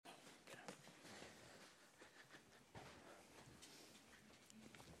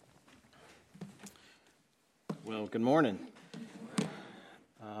Well, good morning.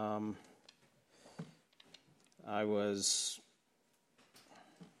 I was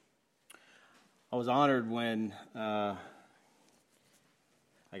honored when I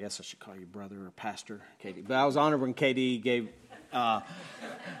guess I should call you brother or pastor, Katie. But I was honored when Katie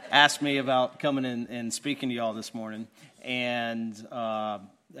asked me about coming in and speaking to y'all this morning. And I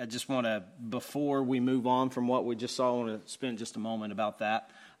just want to, before we move on from what we just saw, I want to spend just a moment about that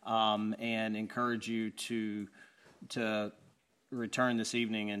and encourage you to return this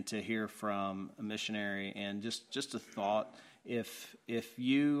evening and to hear from a missionary. And just a thought, if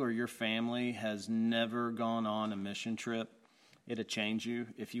you or your family has never gone on a mission trip, it'll change you.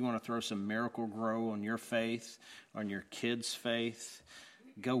 If you want to throw some Miracle Grow on your faith, on your kids' faith,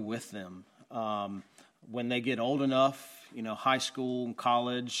 go with them. When they get old enough, high school,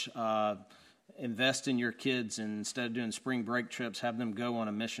 college, invest in your kids, and instead of doing spring break trips, have them go on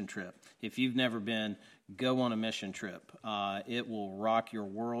a mission trip. If you've never been, go on a mission trip. It will rock your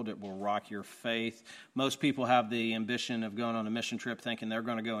world. It will rock your faith. Most people have the ambition of going on a mission trip thinking they're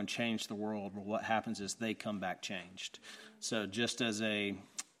going to go and change the world. But what happens is they come back changed. So just as a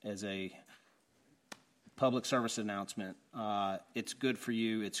public service announcement, it's good for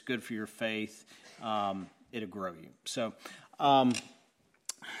you. It's good for your faith. It'll grow you. So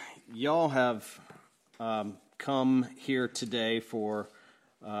y'all have come here today for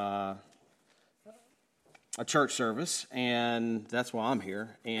a church service, and that's why I'm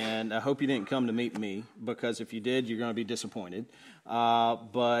here. And I hope you didn't come to meet me, because if you did, you're going to be disappointed.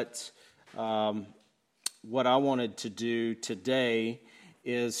 But what I wanted to do today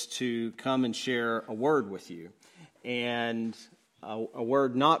is to come and share a word with you. And a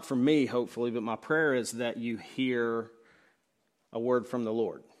word not from me, hopefully, but my prayer is that you hear a word from the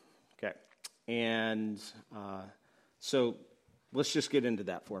Lord. Okay. And so let's just get into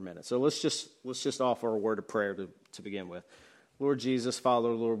that for a minute. So let's just offer a word of prayer to begin with. Lord Jesus, Father,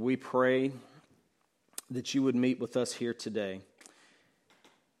 Lord, we pray that you would meet with us here today,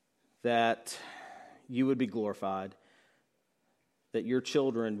 that you would be glorified, that your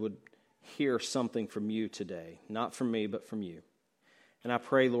children would hear something from you today, not from me, but from you. And I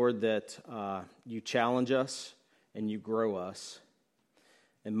pray, Lord, that you challenge us and you grow us.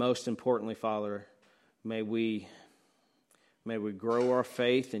 And most importantly, Father, may we grow our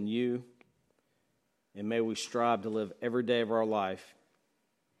faith in you, and may we strive to live every day of our life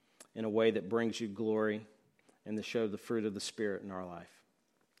in a way that brings you glory and to show the fruit of the Spirit in our life.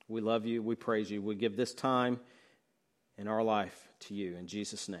 We love you. We praise you. We give this time in our life to you. In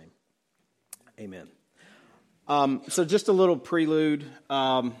Jesus' name, amen. So just a little prelude.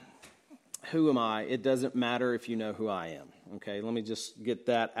 Who am I? It doesn't matter if you know who I am. Okay, let me just get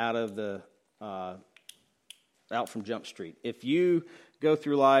that out from Jump Street. If you go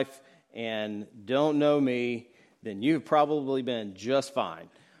through life and don't know me, then you've probably been just fine.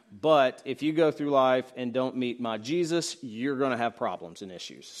 But if you go through life and don't meet my Jesus, you're going to have problems and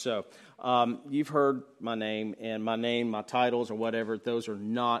issues. So you've heard my name, my titles or whatever, those are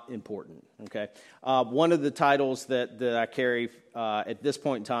not important, okay? One of the titles that I carry at this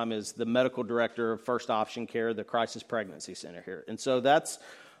point in time is the medical director of First Option Care, the Crisis Pregnancy Center here. And so that's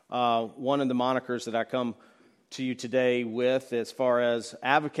one of the monikers that I come to you today with, as far as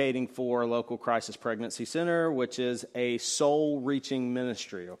advocating for a local crisis pregnancy center, which is a soul-reaching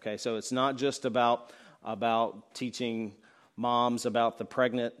ministry. Okay, so it's not just about teaching moms about the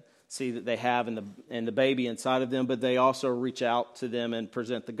pregnancy that they have and the baby inside of them, but they also reach out to them and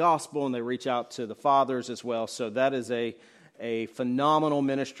present the gospel, and they reach out to the fathers as well. So that is a phenomenal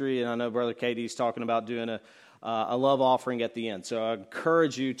ministry, and I know Brother Katie's talking about doing a love offering at the end. So I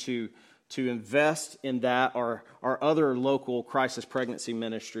encourage you to invest in that, or other local crisis pregnancy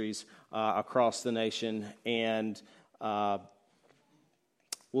ministries across the nation, and we'll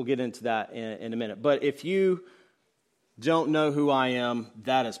get into that in a minute. But if you don't know who I am,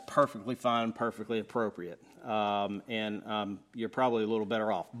 that is perfectly fine, perfectly appropriate, and you're probably a little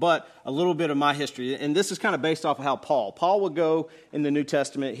better off. But a little bit of my history, and this is kind of based off of how Paul would go in the New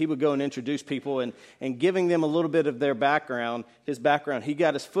Testament. He would go and introduce people, and giving them a little bit of their background, his background. He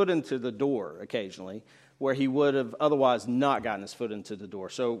got his foot into the door occasionally, where he would have otherwise not gotten his foot into the door.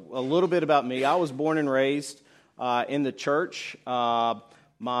 So a little bit about me. I was born and raised in the church.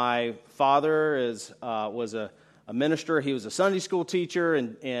 My father was a minister. He was a Sunday school teacher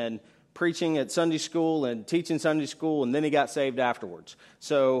and preaching at Sunday school and teaching Sunday school, and then he got saved afterwards.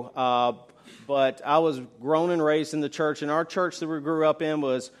 So, but I was grown and raised in the church, and our church that we grew up in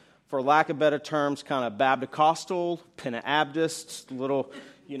was, for lack of better terms, kind of Baptist-Costal, Penta-Abdist, little,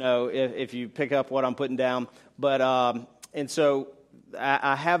 if you pick up what I'm putting down. But, and so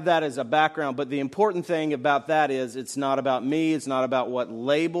I have that as a background, but the important thing about that is it's not about me. It's not about what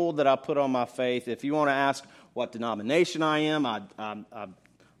label that I put on my faith. If you want to ask what denomination I am, I'm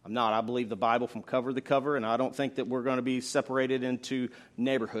not. I believe the Bible from cover to cover, and I don't think that we're going to be separated into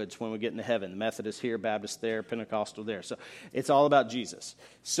neighborhoods when we get into heaven. Methodist here, Baptist there, Pentecostal there. So it's all about Jesus.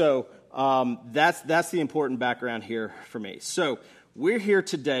 So that's the important background here for me. So we're here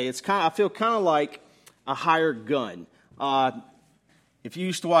today. I feel kind of like a hired gun. If you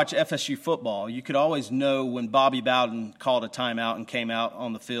used to watch FSU football, you could always know when Bobby Bowden called a timeout and came out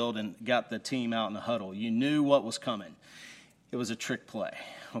on the field and got the team out in the huddle. You knew what was coming. It was a trick play,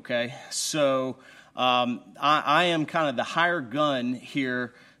 okay? So I am kind of the hired gun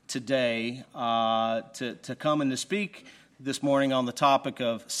here today to come and to speak this morning on the topic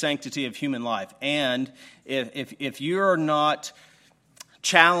of sanctity of human life. And if you're not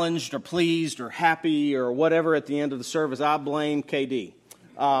challenged or pleased or happy or whatever at the end of the service, I blame KD.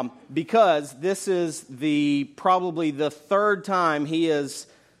 Because this is probably the third time he has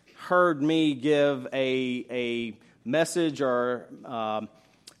heard me give a message or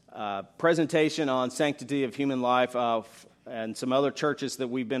presentation on sanctity of human life and some other churches that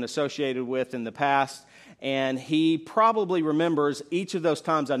we've been associated with in the past. And he probably remembers each of those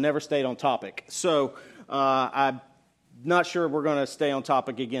times I never stayed on topic. So I'm not sure we're going to stay on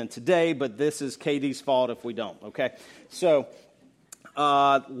topic again today, but this is KD's fault if we don't, okay? So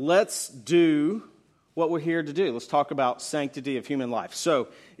let's do what we're here to do. Let's talk about sanctity of human life. So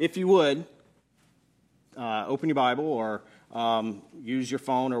if you would, open your Bible or use your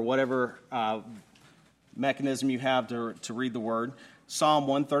phone or whatever mechanism you have to read the Word. Psalm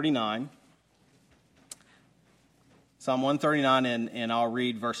 139. Psalm 139, and I'll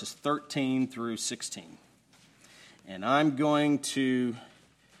read verses 13 through 16. And I'm going to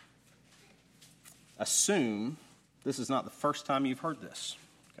assume this is not the first time you've heard this.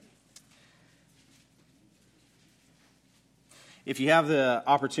 Okay. If you have the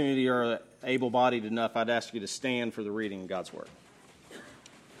opportunity or able-bodied enough, I'd ask you to stand for the reading of God's Word.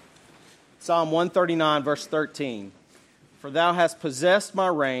 Psalm 139, verse 13. For thou hast possessed my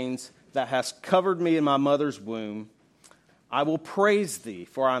reins, thou hast covered me in my mother's womb. I will praise thee,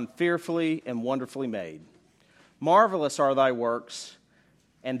 for I am fearfully and wonderfully made. Marvelous are thy works,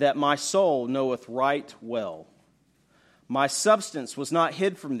 and that my soul knoweth right well. My substance was not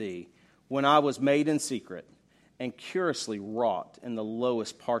hid from thee when I was made in secret, and curiously wrought in the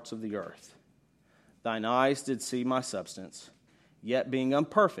lowest parts of the earth. Thine eyes did see my substance, yet being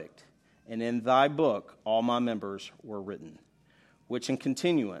imperfect, and in thy book all my members were written, which in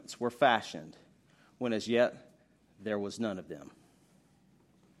continuance were fashioned, when as yet there was none of them.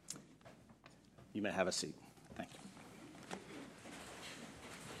 You may have a seat. Thank you.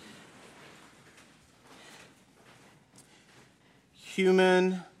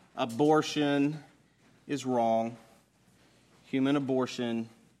 Human abortion is wrong. Human abortion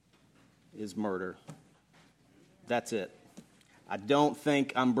is murder. That's it. I don't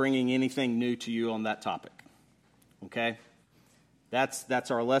think I'm bringing anything new to you on that topic. Okay?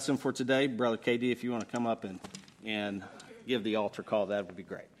 That's our lesson for today. Brother KD, if you want to come up and give the altar call, that would be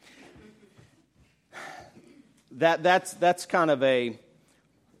great. That's kind of a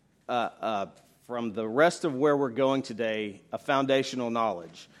from the rest of where we're going today, a foundational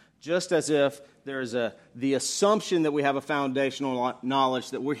knowledge. Just as if there's the assumption that we have a foundational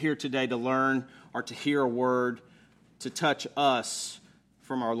knowledge that we're here today to learn or to hear a word to touch us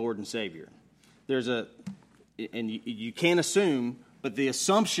from our Lord and Savior. And you can't assume, but the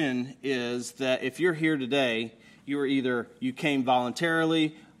assumption is that if you're here today, you came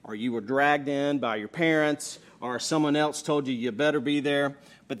voluntarily, or you were dragged in by your parents, or someone else told you better be there.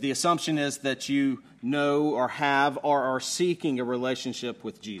 But the assumption is that you know or have or are seeking a relationship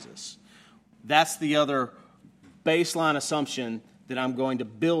with Jesus. That's the other baseline assumption that I'm going to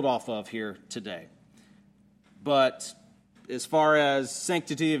build off of here today. But as far as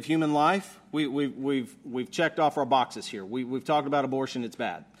sanctity of human life, we've checked off our boxes here. We've talked about abortion; it's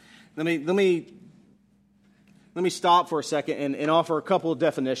bad. Let me stop for a second and offer a couple of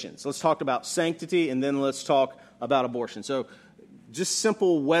definitions. Let's talk about sanctity, and then let's talk about abortion. So, just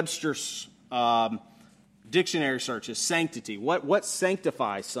simple Webster's dictionary searches: sanctity. What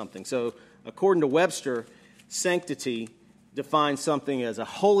sanctifies something? So, according to Webster, sanctity defines something as a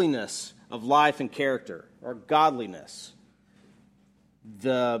holiness of life and character, or godliness.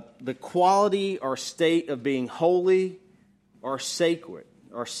 The quality or state of being holy or sacred.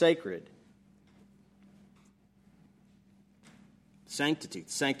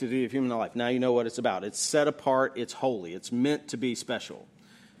 Sanctity of human life. Now you know what it's about. It's set apart, it's holy, it's meant to be special.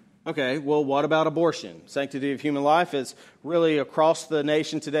 Okay, well, what about abortion? Sanctity of human life is really across the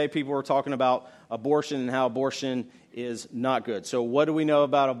nation today. People are talking about abortion and how abortion is not good. So what do we know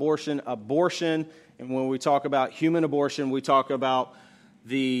about abortion? Abortion, and when we talk about human abortion, we talk about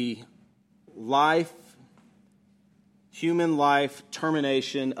the human life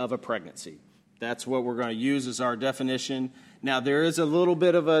termination of a pregnancy. That's what we're going to use as our definition. Now, there is a little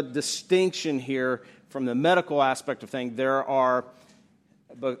bit of a distinction here from the medical aspect of things. There are,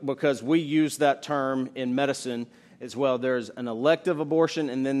 because we use that term in medicine as well, there's an elective abortion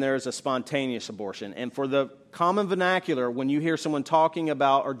and then there's a spontaneous abortion. And for the common vernacular, when you hear someone talking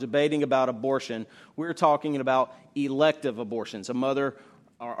about or debating about abortion, we're talking about elective abortions. A mother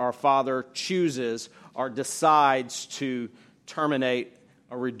or father chooses or decides to terminate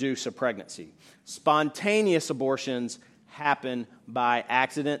or reduce a pregnancy. Spontaneous abortions happen by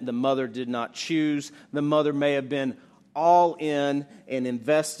accident. The mother did not choose. The mother may have been all in and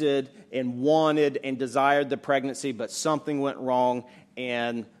invested and wanted and desired the pregnancy, but something went wrong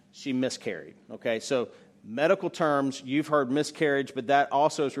and she miscarried. Okay, so medical terms, you've heard miscarriage, but that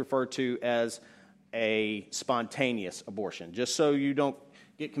also is referred to as a spontaneous abortion, just so you don't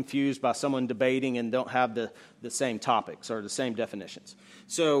get confused by someone debating and don't have the same topics or the same definitions.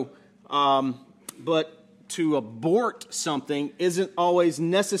 So, but to abort something isn't always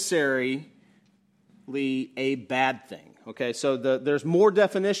necessarily a bad thing. Okay, so there's more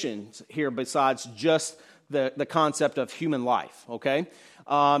definitions here besides just the concept of human life. Okay,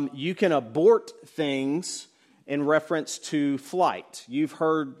 you can abort things in reference to flight. You've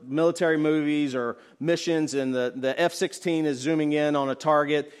heard military movies or missions, and the F-16 is zooming in on a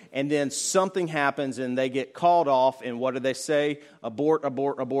target, and then something happens, and they get called off, and what do they say? Abort,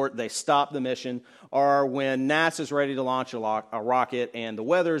 abort, abort. They stop the mission. Or when NASA's ready to launch a rocket, and the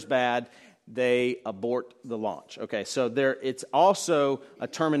weather's bad, they abort the launch. Okay, so it's also a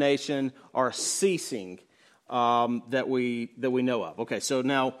termination or ceasing that we know of. Okay, so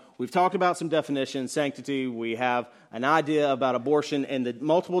now we've talked about some definitions, sanctity. We have an idea about abortion and the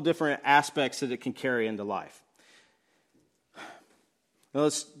multiple different aspects that it can carry into life. Now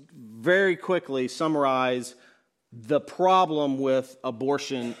let's very quickly summarize the problem with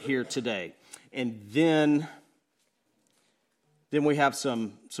abortion here today, and then we have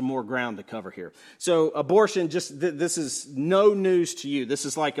some more ground to cover here. So abortion, this is no news to you. This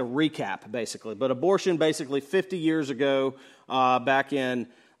is like a recap, basically. But abortion, basically 50 years ago, back in,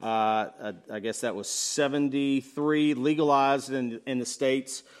 I guess that was 73, legalized in the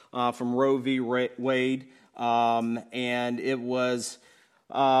states from Roe v. Wade. And it was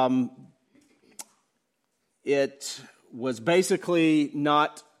basically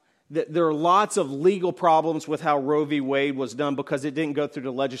not... There are lots of legal problems with how Roe v. Wade was done because it didn't go through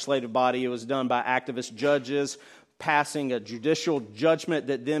the legislative body. It was done by activist judges passing a judicial judgment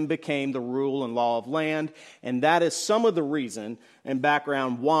that then became the rule and law of land. And that is some of the reason and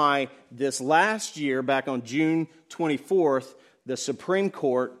background why this last year, back on June 24th, the Supreme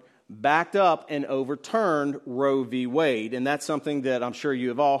Court backed up and overturned Roe v. Wade. And that's something that I'm sure you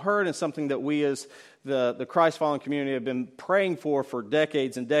have all heard and something that we as the Christ-following community have been praying for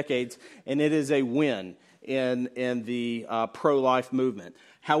decades and decades, and it is a win in the pro-life movement.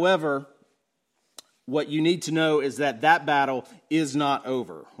 However, what you need to know is that battle is not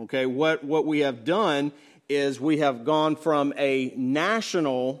over. Okay, what we have done is we have gone from a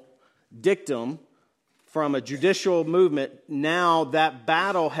national dictum, from a judicial movement. Now that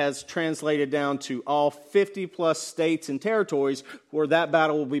battle has translated down to all 50-plus states and territories where that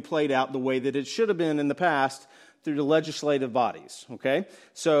battle will be played out the way that it should have been in the past through the legislative bodies, okay?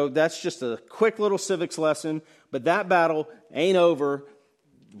 So that's just a quick little civics lesson, but that battle ain't over.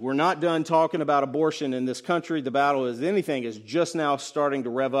 We're not done talking about abortion in this country. The battle, as anything, is just now starting to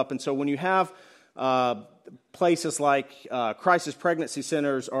rev up. And so when you have places like crisis pregnancy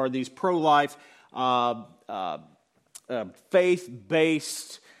centers or these pro-life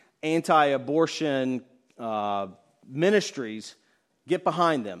faith-based anti-abortion ministries, get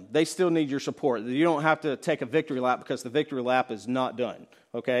behind them. They still need your support. You don't have to take a victory lap because the victory lap is not done,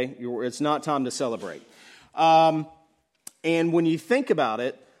 okay? It's not time to celebrate. And when you think about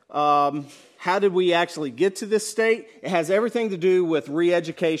it, how did we actually get to this state? It has everything to do with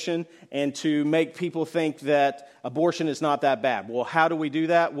re-education and to make people think that abortion is not that bad. Well, how do we do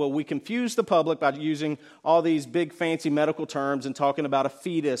that? Well, we confuse the public by using all these big fancy medical terms and talking about a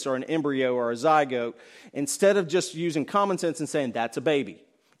fetus or an embryo or a zygote instead of just using common sense and saying that's a baby.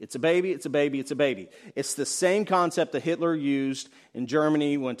 It's a baby, it's a baby, it's a baby. It's the same concept that Hitler used in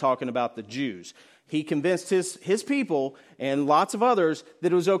Germany when talking about the Jews. He convinced his people and lots of others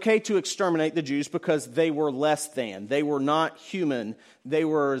that it was okay to exterminate the Jews because they were less than. They were not human. They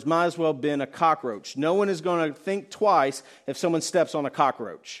might as well have been a cockroach. No one is going to think twice if someone steps on a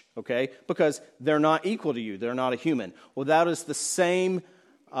cockroach, okay? Because they're not equal to you. They're not a human. Well, that is the same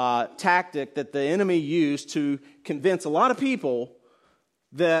tactic that the enemy used to convince a lot of people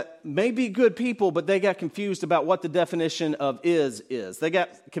that may be good people, but they got confused about what the definition of is. They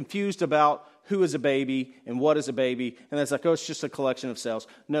got confused about who is a baby and what is a baby, and it's like, oh, it's just a collection of cells.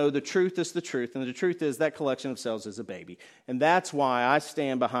 No, the truth is the truth, and the truth is that collection of cells is a baby. And that's why I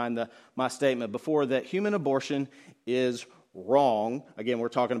stand behind my statement before that human abortion is wrong. Again, we're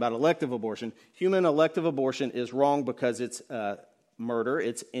talking about elective abortion. Human elective abortion is wrong because it's murder.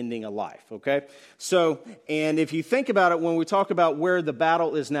 It's ending a life, okay? So, and if you think about it, when we talk about where the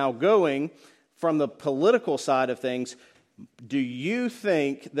battle is now going from the political side of things, do you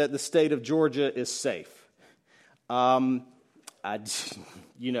think that the state of Georgia is safe? I'll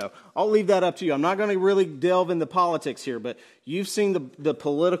leave that up to you. I'm not going to really delve into politics here, but you've seen the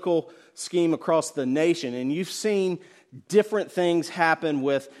political scheme across the nation, and you've seen different things happen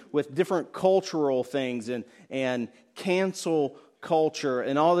with different cultural things and cancel culture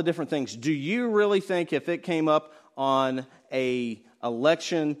and all the different things. Do you really think if it came up on a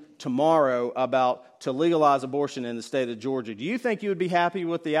election tomorrow to legalize abortion in the state of Georgia, do you think you would be happy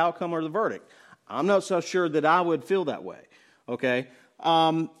with the outcome or the verdict? I'm not so sure that I would feel that way, okay?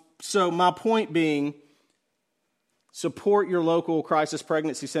 So my point being, support your local crisis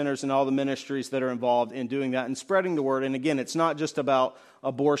pregnancy centers and all the ministries that are involved in doing that and spreading the word. And again, it's not just about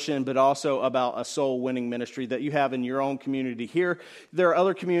abortion, but also about a soul-winning ministry that you have in your own community here. There are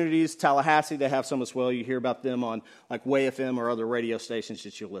other communities, Tallahassee, they have some as well. You hear about them on like Way FM or other radio stations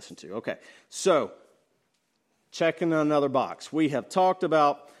that you'll listen to. Okay, so checking another box. We have talked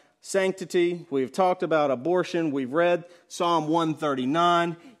about sanctity. We've talked about abortion. We've read Psalm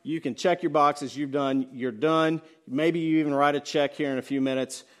 139. You can check your boxes. You're done. Maybe you even write a check here in a few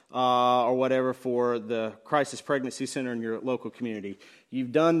minutes or whatever for the Crisis Pregnancy Center in your local community.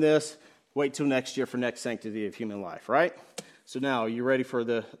 You've done this. Wait till next year for next Sanctity of Human Life, right? So now, are you ready for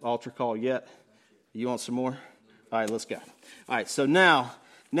the altar call yet? You want some more? All right, let's go. All right, so now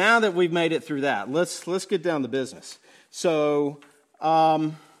that we've made it through that, let's get down to business. So,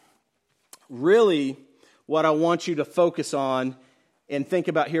 really, what I want you to focus on and think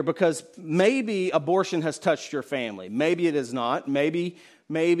about here, because maybe abortion has touched your family. Maybe it is not. Maybe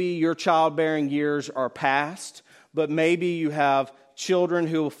your childbearing years are past, but maybe you have children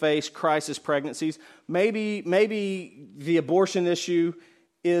who will face crisis pregnancies. Maybe the abortion issue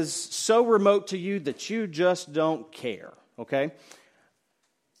is so remote to you that you just don't care, okay?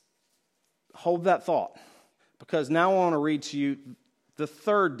 Hold that thought, because now I want to read to you the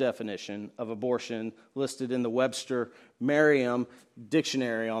third definition of abortion listed in the Webster Merriam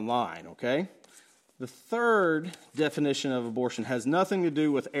Dictionary online, okay? The third definition of abortion has nothing to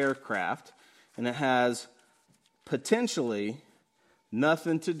do with aircraft, and it has potentially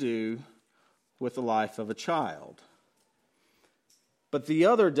nothing to do with the life of a child. But the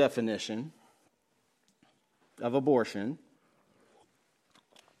other definition of abortion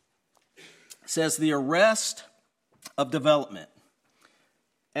says the arrest of development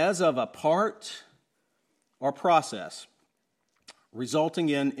as of a part or process resulting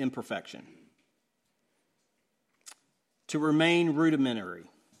in imperfection, to remain rudimentary.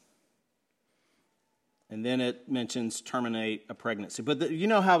 And then it mentions terminate a pregnancy. But you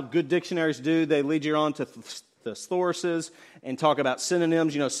know how good dictionaries do? They lead you on to thesauruses and talk about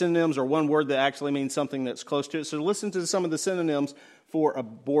synonyms. You know, synonyms are one word that actually means something that's close to it. So listen to some of the synonyms for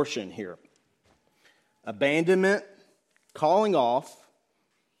abortion here. Abandonment, calling off,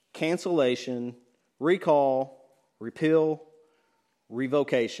 cancellation, recall, repeal,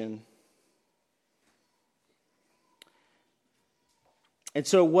 revocation. And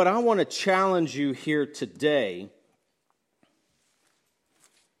so what I want to challenge you here today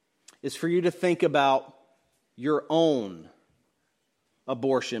is for you to think about your own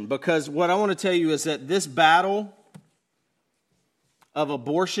abortion. Because what I want to tell you is that this battle of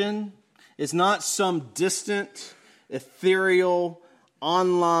abortion is not some distant, ethereal,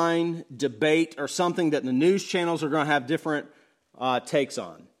 online debate or something that the news channels are going to have different takes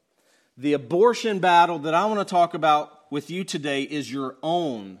on. The abortion battle that I want to talk about with you today is your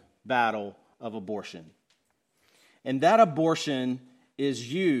own battle of abortion. And that abortion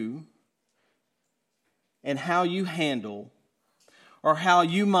is you and how you handle or how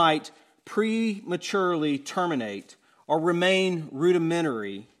you might prematurely terminate or remain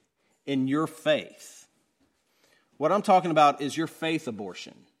rudimentary in your faith. What I'm talking about is your faith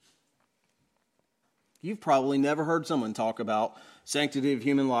abortion. You've probably never heard someone talk about sanctity of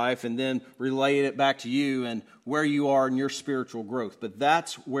human life and then relay it back to you and where you are in your spiritual growth. But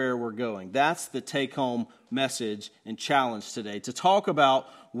that's where we're going. That's the take-home message and challenge today, to talk about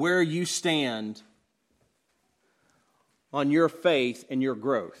where you stand on your faith and your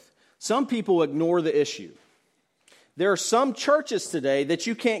growth. Some people ignore the issue. There are some churches today that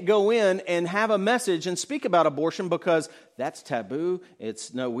you can't go in and have a message and speak about abortion because that's taboo.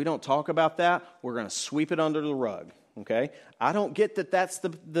 No, we don't talk about that. We're going to sweep it under the rug. Okay? I don't get that that's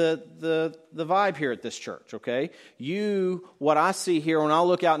the vibe here at this church. Okay? What I see here, when I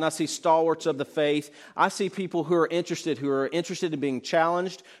look out and I see stalwarts of the faith, I see people who are interested in being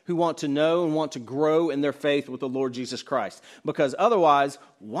challenged, who want to know and want to grow in their faith with the Lord Jesus Christ. Because otherwise,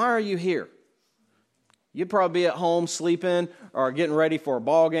 why are you here? You'd probably be at home sleeping or getting ready for a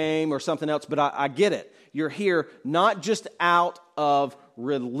ball game or something else, but I get it. You're here not just out of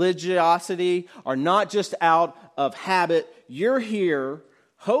religiosity or not just out of habit. You're here,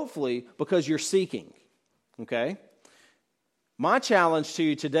 hopefully, because you're seeking. Okay? My challenge to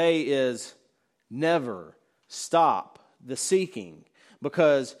you today is never stop the seeking,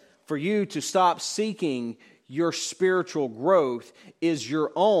 because for you to stop seeking your spiritual growth is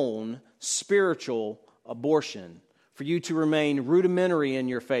your own spiritual abortion, for you to remain rudimentary in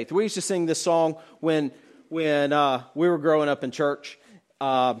your faith. We used to sing this song when we were growing up in church.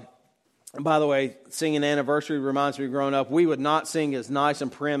 By the way, singing Anniversary reminds me of growing up. We would not sing as nice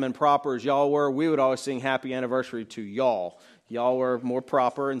and prim and proper as y'all were. We would always sing Happy Anniversary to y'all. Y'all were more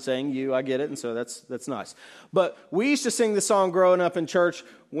proper in saying you. I get it, and so that's nice. But we used to sing the song growing up in church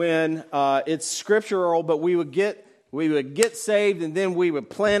when it's scriptural, but we would get saved, and then we would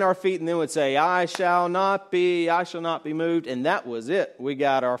plant our feet, and then would say, I shall not be moved. And that was it. We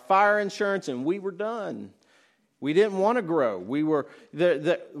got our fire insurance, and we were done. We didn't want to grow.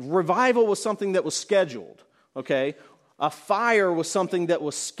 The revival was something that was scheduled, okay? A fire was something that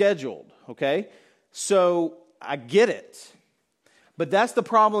was scheduled, okay? So I get it. But that's the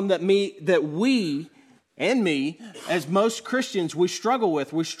problem that we, as most Christians, we struggle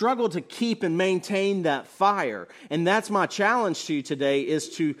with. We struggle to keep and maintain that fire. And that's my challenge to you today, is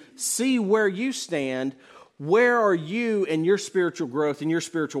to see where you stand. Where are you in your spiritual growth, in your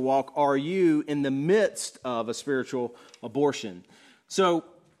spiritual walk? Are you in the midst of a spiritual abortion? So,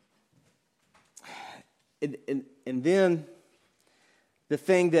 and then the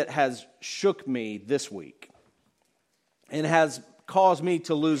thing that has shook me this week and has caused me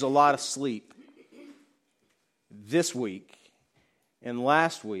to lose a lot of sleep this week and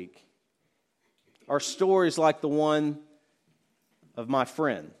last week are stories like the one of my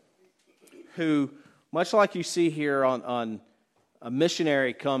friend who, much like you see here on a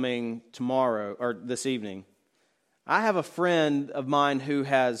missionary coming tomorrow or this evening, I have a friend of mine who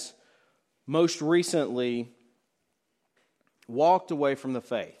has most recently walked away from the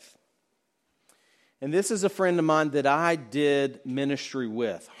faith. And this is a friend of mine that I did ministry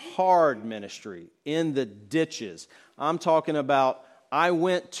with, hard ministry, in the ditches. I'm talking about, I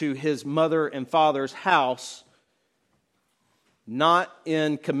went to his mother and father's house, not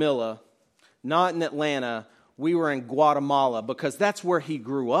in Camilla, not in Atlanta. We were in Guatemala because that's where he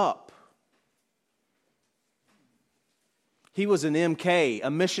grew up. He was an MK,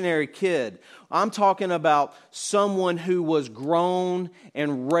 a missionary kid. I'm talking about someone who was grown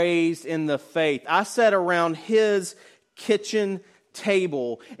and raised in the faith. I sat around his kitchen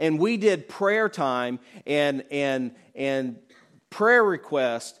table and we did prayer time and prayer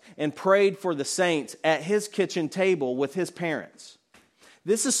requests and prayed for the saints at his kitchen table with his parents.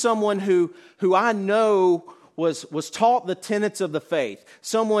 This is someone who I know was taught the tenets of the faith.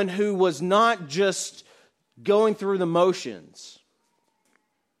 Someone who was not just going through the motions.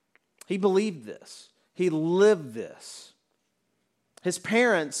 He believed this. He lived this. His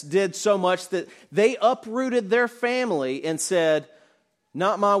parents did so much that they uprooted their family and said,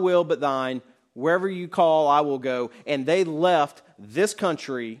 not my will, but thine. Wherever you call, I will go. And they left this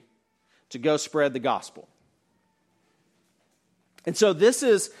country to go spread the gospel. And so this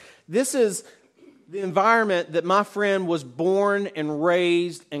is the environment that my friend was born and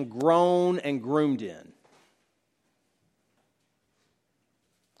raised and grown and groomed in.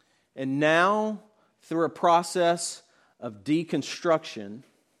 And now, through a process of deconstruction,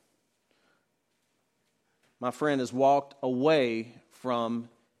 my friend has walked away from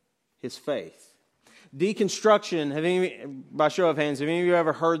his faith. Deconstruction, by show of hands, have any of you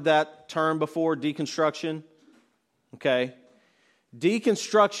ever heard that term before, deconstruction? Okay.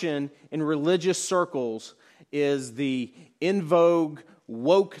 Deconstruction in religious circles is the in vogue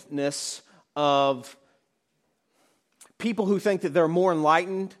wokeness of people who think that they're more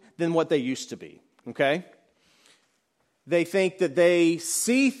enlightened than what they used to be. okay? They think that they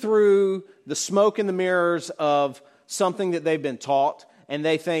see through the smoke and the mirrors of something that they've been taught, and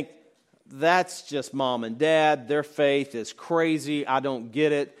they think, that's just mom and dad. Their faith is crazy. I don't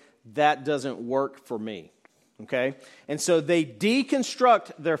get it. That doesn't work for me. Okay? And so they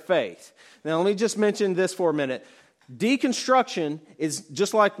deconstruct their faith. Now, let me just mention this for a minute. Deconstruction is,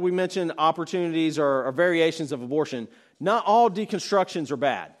 just like we mentioned opportunities or variations of abortion, not all deconstructions are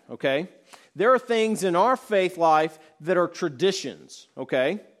bad. Okay? There are things in our faith life that are traditions.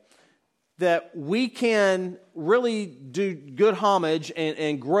 Okay? That we can really do good homage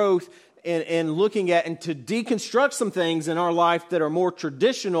and growth and looking at, and to deconstruct some things in our life that are more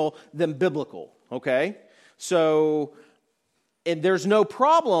traditional than biblical, okay? So, and there's no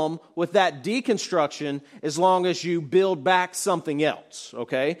problem with that deconstruction as long as you build back something else,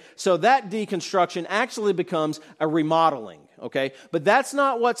 okay? So that deconstruction actually becomes a remodeling, okay? But that's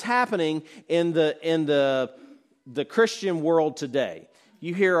not what's happening in the Christian world today.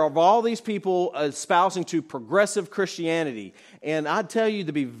 You hear of all these people espousing to progressive Christianity. And I'd tell you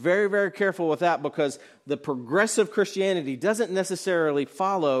to be very, very careful with that, because the progressive Christianity doesn't necessarily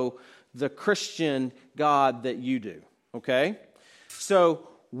follow the Christian God that you do. Okay? So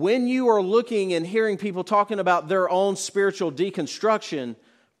when you are looking and hearing people talking about their own spiritual deconstruction,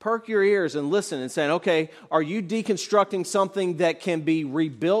 perk your ears and listen and saying, okay, are you deconstructing something that can be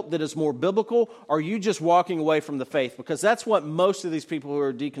rebuilt that is more biblical? Or are you just walking away from the faith? Because that's what most of these people who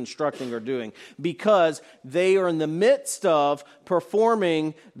are deconstructing are doing, because they are in the midst of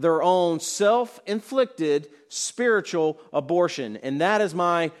performing their own self-inflicted spiritual abortion. And that is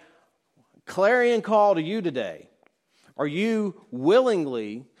my clarion call to you today. Are you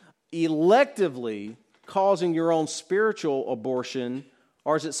willingly, electively causing your own spiritual abortion?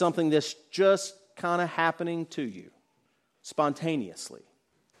 Or is it something that's just kind of happening to you spontaneously?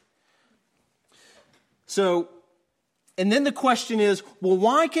 So, and then the question is, well,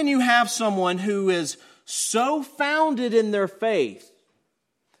 why can you have someone who is so founded in their faith,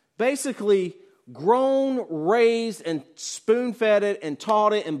 basically grown, raised, and spoon-fed it, and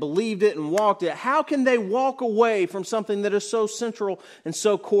taught it, and believed it, and walked it? How can they walk away from something that is so central and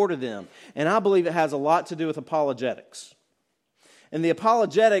so core to them? And I believe it has a lot to do with apologetics. And the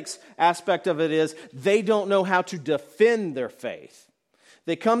apologetics aspect of it is they don't know how to defend their faith.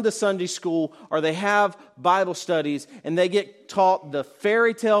 They come to Sunday school or they have Bible studies and they get taught the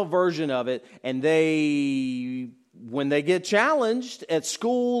fairy tale version of it, and when they get challenged at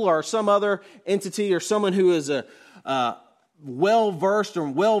school or some other entity or someone who is a well-versed or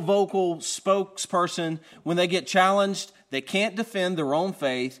well-vocal spokesperson, when they get challenged, they can't defend their own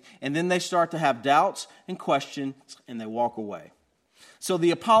faith, and then they start to have doubts and questions, and they walk away. So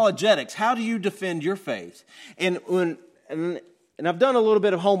the apologetics, how do you defend your faith? And I've done a little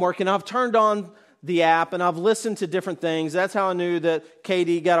bit of homework, and I've turned on the app, and I've listened to different things. That's how I knew that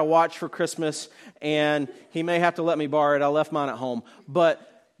KD got a watch for Christmas, and he may have to let me borrow it. I left mine at home. But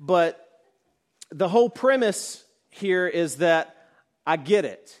the whole premise here is that I get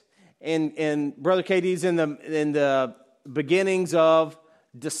it. And Brother KD's in the beginnings of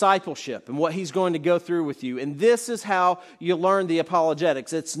discipleship and what he's going to go through with you. And this is how you learn the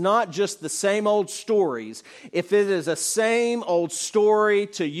apologetics. It's not just the same old stories. If it is a same old story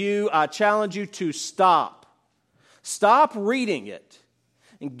to you, I challenge you to stop. Stop reading it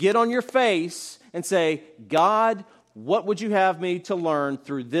and get on your face and say, God, what would you have me to learn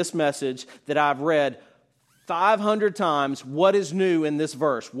through this message that I've read 500 times? What is new in this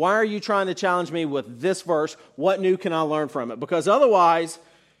verse? Why are you trying to challenge me with this verse? What new can I learn from it? Because otherwise,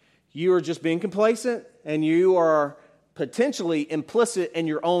 you are just being complacent and you are potentially implicit in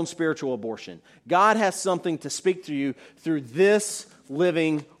your own spiritual abortion. God has something to speak to you through this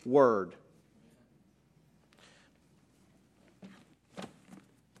living word.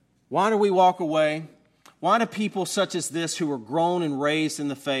 Why do we walk away? Why do people such as this who are grown and raised in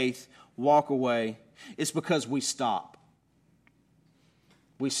the faith walk away? It's because we stop.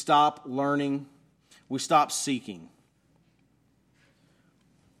 We stop learning. We stop seeking.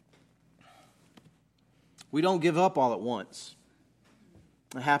 We don't give up all at once.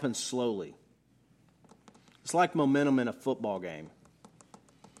 It happens slowly. It's like momentum in a football game.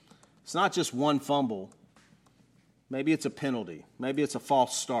 It's not just one fumble. Maybe it's a penalty. Maybe it's a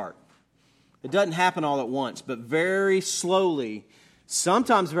false start. It doesn't happen all at once, but very slowly,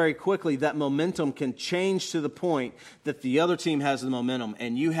 sometimes very quickly, that momentum can change to the point that the other team has the momentum,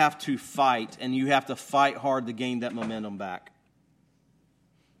 and you have to fight, and you have to fight hard to gain that momentum back.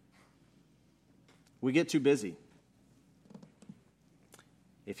 We get too busy.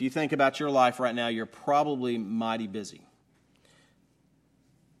 If you think about your life right now, you're probably mighty busy.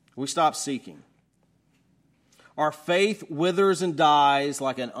 We stop seeking. Our faith withers and dies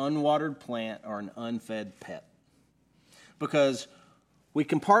like an unwatered plant or an unfed pet. Because we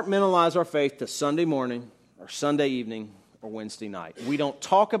compartmentalize our faith to Sunday morning or Sunday evening or Wednesday night. We don't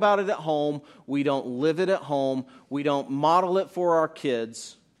talk about it at home. We don't live it at home. We don't model it for our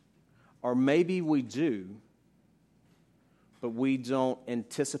kids. Or maybe we do, but we don't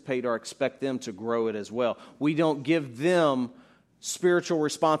anticipate or expect them to grow it as well. We don't give them spiritual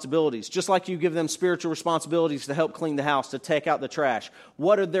responsibilities. Just like you give them spiritual responsibilities to help clean the house, to take out the trash.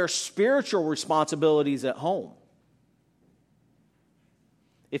 What are their spiritual responsibilities at home?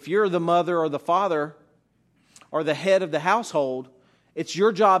 If you're the mother or the father or the head of the household, it's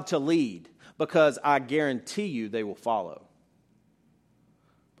your job to lead, because I guarantee you they will follow.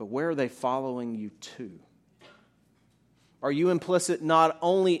 But where are they following you to? Are you implicit not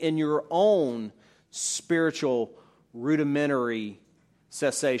only in your own spiritual rudimentary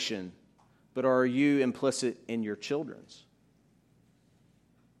cessation, but are you implicit in your children's?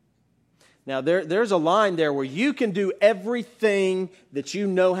 Now, there's a line there where you can do everything that you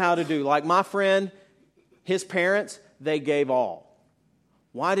know how to do. Like my friend, his parents, they gave all.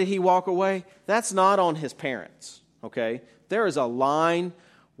 Why did he walk away? That's not on his parents, okay? There is a line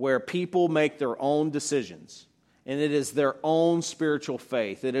where people make their own decisions. And it is their own spiritual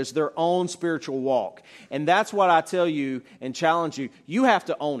faith. It is their own spiritual walk. And that's what I tell you and challenge you. You have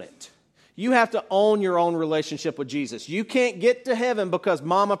to own it. You have to own your own relationship with Jesus. You can't get to heaven because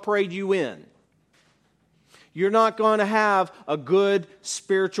mama prayed you in. You're not going to have a good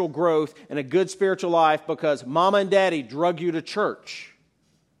spiritual growth and a good spiritual life because mama and daddy drug you to church.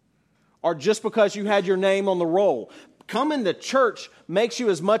 Or just because you had your name on the roll. Coming to church makes you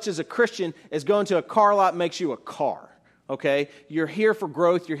as much as a Christian as going to a car lot makes you a car. Okay? You're here for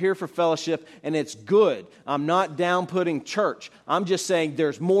growth, you're here for fellowship, and it's good. I'm not down-putting church. I'm just saying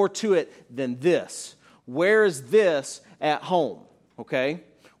there's more to it than this. Where is this at home? Okay?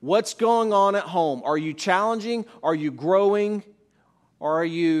 What's going on at home? Are you challenging? Are you growing? Or are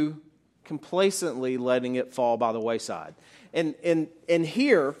you complacently letting it fall by the wayside? And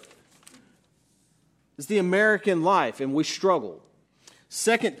here is the American life, and we struggle.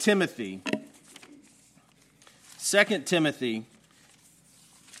 2 Timothy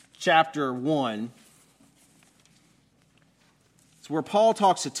chapter 1. It's where Paul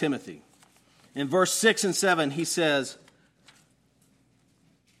talks to Timothy. In verse 6 and 7, he says,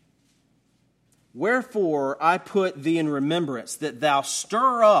 "Wherefore I put thee in remembrance that thou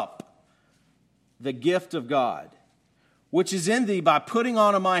stir up the gift of God, which is in thee by putting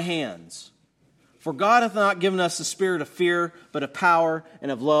on of my hands. For God hath not given us the spirit of fear, but of power and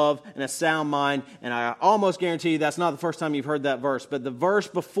of love and a sound mind." And I almost guarantee you that's not the first time you've heard that verse. But the verse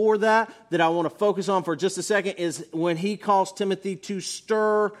before that I want to focus on for just a second is when he calls Timothy to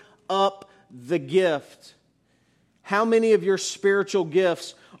stir up the gift. How many of your spiritual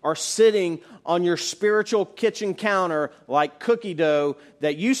gifts are sitting on your spiritual kitchen counter like cookie dough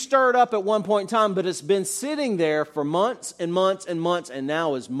that you stirred up at one point in time, but it's been sitting there for months and months and months and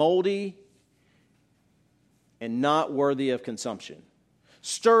now is moldy and not worthy of consumption?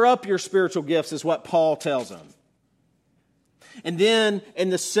 Stir up your spiritual gifts is what Paul tells them. And then in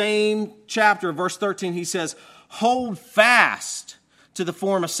the same chapter, verse 13, he says, "Hold fast to the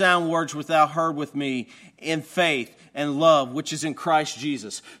form of sound words which thou heard with me in faith and love, which is in Christ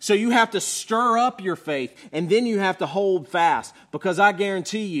Jesus." So you have to stir up your faith, and then you have to hold fast, because I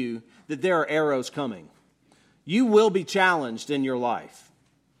guarantee you that there are arrows coming. You will be challenged in your life.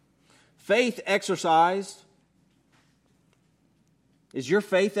 Faith exercised. Is your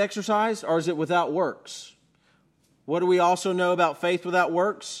faith exercised, or is it without works? What do we also know about faith without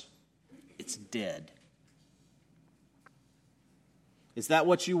works? It's dead. Is that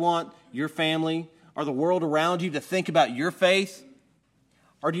what you want your family or the world around you to think about your faith?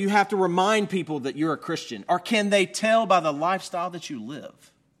 Or do you have to remind people that you're a Christian? Or can they tell by the lifestyle that you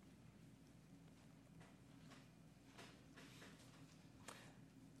live?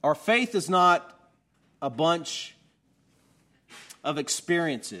 Our faith is not a bunch of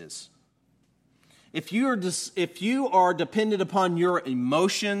experiences. If you are dependent upon your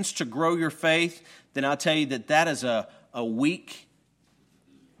emotions to grow your faith, then I'll tell you that is a weak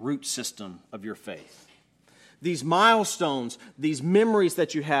root system of your faith. These milestones, these memories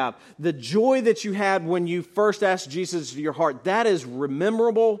that you have, the joy that you had when you first asked Jesus into your heart, that is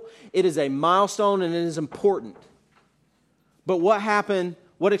rememberable. It is a milestone and it is important. But what happened?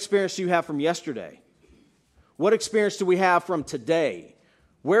 What experience do you have from yesterday? What experience do we have from today?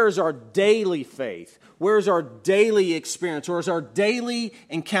 Where is our daily faith? Where is our daily experience? Where is our daily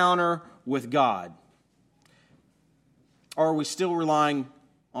encounter with God? Or are we still relying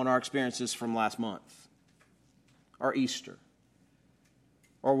on our experiences from last month? or Easter,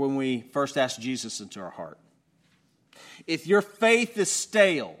 or when we first asked Jesus into our heart. If your faith is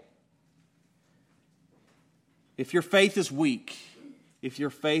stale, if your faith is weak, if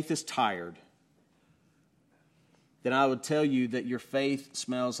your faith is tired, then I would tell you that your faith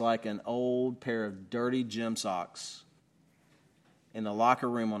smells like an old pair of dirty gym socks in the locker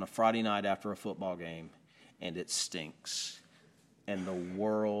room on a Friday night after a football game, and it stinks, and the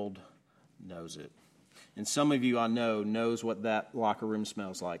world knows it. And some of you, I know, knows what that locker room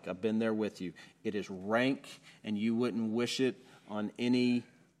smells like. I've been there with you. It is rank, and you wouldn't wish it on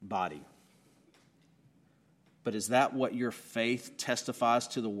anybody. But is that what your faith testifies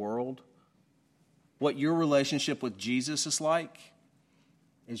to the world? What your relationship with Jesus is like?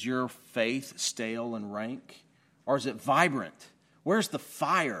 Is your faith stale and rank? Or is it vibrant? Where's the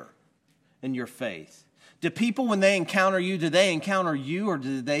fire in your faith? Do people, when they encounter you, do they encounter you or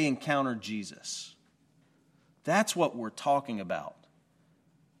do they encounter Jesus? That's what we're talking about.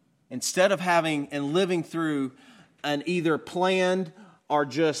 Instead of having and living through an either planned or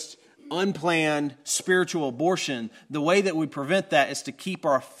just unplanned spiritual abortion, the way that we prevent that is to keep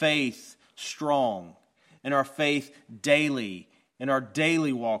our faith strong and our faith daily in our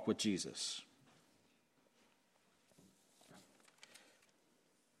daily walk with Jesus.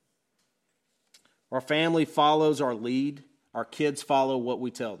 Our family follows our lead. Our kids follow what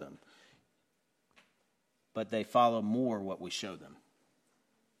we tell them. But they follow more what we show them.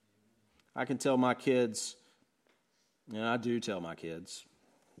 I can tell my kids, and I do tell my kids,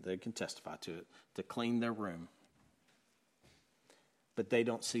 they can testify to it, to clean their room. But they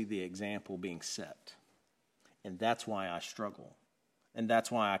don't see the example being set. And that's why I struggle. And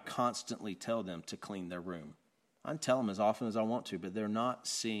that's why I constantly tell them to clean their room. I tell them as often as I want to, but they're not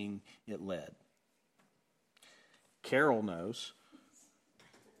seeing it led. Carol knows.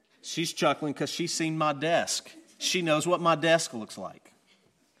 She's chuckling because she's seen my desk. She knows what my desk looks like.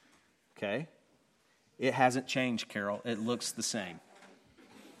 Okay? It hasn't changed, Carol. It looks the same.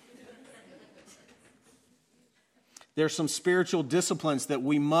 There's some spiritual disciplines that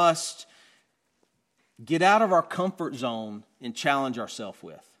we must get out of our comfort zone and challenge ourselves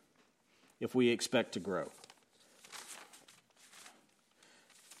with if we expect to grow.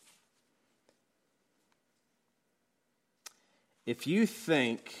 If you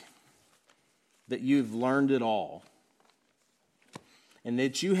think that you've learned it all and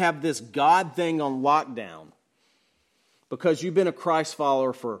that you have this God thing on lockdown because you've been a Christ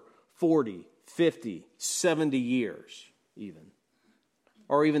follower for 40, 50, 70 years even,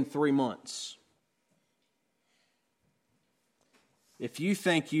 or even 3 months. If you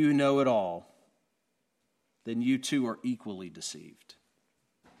think you know it all, then you too are equally deceived.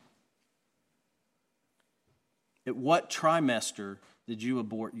 At what trimester did you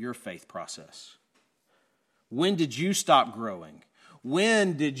abort your faith process? When did you stop growing?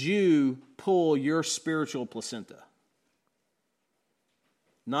 When did you pull your spiritual placenta?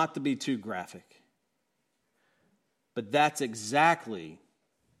 Not to be too graphic, but that's exactly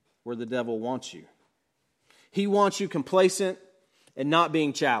where the devil wants you. He wants you complacent and not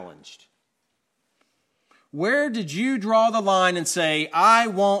being challenged. Where did you draw the line and say, I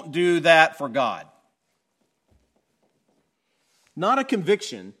won't do that for God? Not a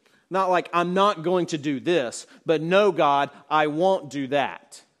conviction, not like I'm not going to do this, but no, God, I won't do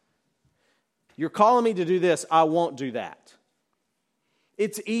that. You're calling me to do this, I won't do that.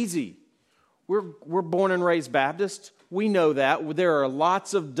 It's easy. We're born and raised Baptist. We know that. There are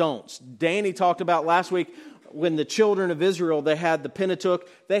lots of don'ts. Danny talked about last week when the children of Israel, they had the Pentateuch,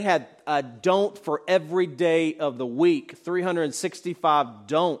 they had a don't for every day of the week, 365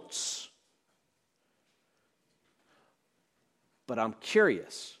 don'ts. But I'm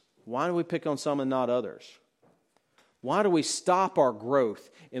curious, why do we pick on some and not others? Why do we stop our growth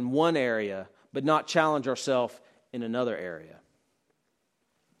in one area but not challenge ourselves in another area?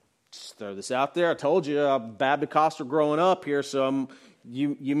 Just throw this out there. I told you I'm Baptist growing up here, so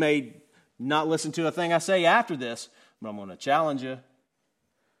you may not listen to a thing I say after this, but I'm going to challenge you.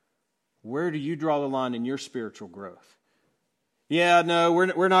 Where do you draw the line in your spiritual growth? Yeah, no,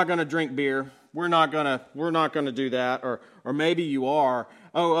 we're not going to drink beer. We're not gonna do that, or maybe you are.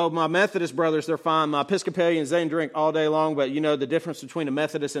 Oh, my Methodist brothers, they're fine. My Episcopalians, they drink all day long. But you know the difference between a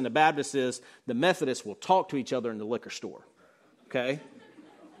Methodist and a Baptist is the Methodists will talk to each other in the liquor store. Okay,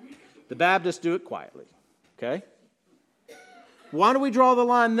 the Baptists do it quietly. Okay, why do we draw the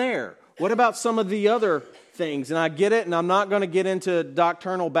line there? What about some of the other things? And I get it, and I'm not going to get into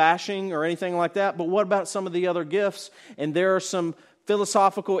doctrinal bashing or anything like that. But what about some of the other gifts? And there are some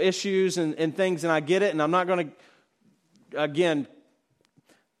philosophical issues and things, and I get it, and I'm not going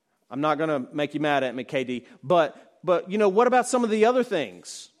to make you mad at me, KD, but what about some of the other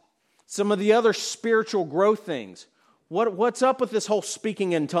things? Some of the other spiritual growth things? What's up with this whole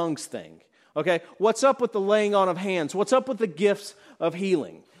speaking in tongues thing? Okay, what's up with the laying on of hands? What's up with the gifts of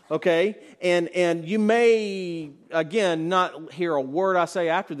healing? Okay, and you may, again, not hear a word I say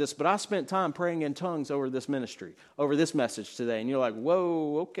after this, but I spent time praying in tongues over this ministry, over this message today. And you're like,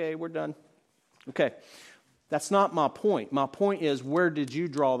 whoa, okay, we're done. Okay, that's not my point. My point is, where did you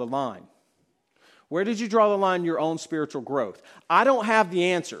draw the line? Where did you draw the line in your own spiritual growth? I don't have the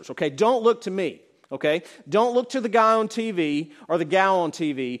answers, okay? Don't look to me, okay? Don't look to the guy on TV or the gal on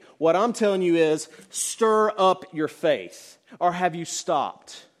TV. What I'm telling you is, stir up your faith. Or have you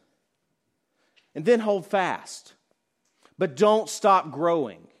stopped? And then hold fast. But don't stop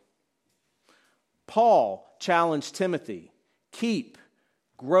growing. Paul challenged Timothy, keep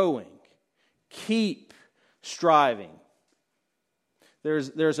growing. Keep striving.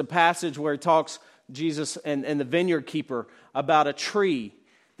 There's a passage where he talks, Jesus and the vineyard keeper, about a tree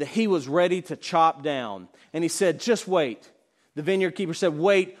that he was ready to chop down. And he said, just wait. The vineyard keeper said,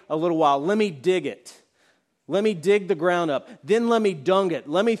 wait a little while. Let me dig it. Let me dig the ground up. Then let me dung it.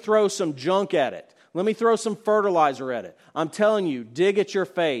 Let me throw some junk at it. Let me throw some fertilizer at it. I'm telling you, dig at your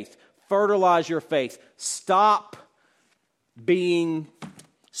faith. Fertilize your faith. Stop being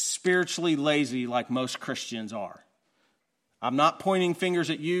spiritually lazy like most Christians are. I'm not pointing fingers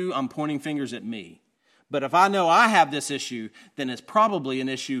at you. I'm pointing fingers at me. But if I know I have this issue, then it's probably an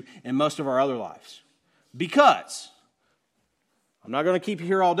issue in most of our other lives. Because I'm not going to keep you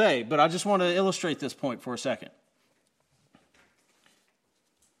here all day, but I just want to illustrate this point for a second.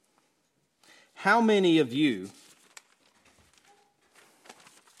 How many of you,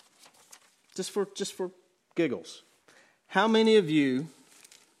 just for giggles, how many of you,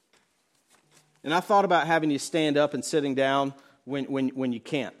 and I thought about having you stand up and sitting down when you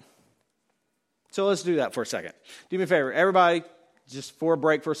can't. So let's do that for a second. Do me a favor, everybody, just for a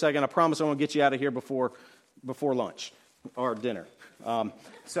break for a second. I promise I'm going to get you out of here before lunch or dinner.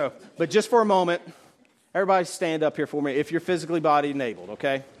 But just for a moment, everybody stand up here for me if you're physically body enabled,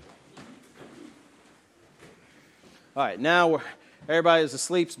 okay? All right, now everybody is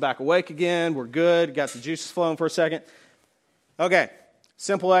asleep, is back awake again. We're good. Got the juices flowing for a second. Okay,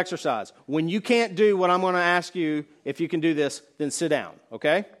 simple exercise. When you can't do what I'm going to ask you, if you can do this, then sit down,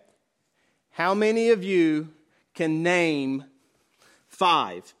 okay? How many of you can name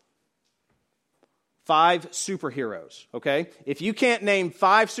five superheroes, okay? If you can't name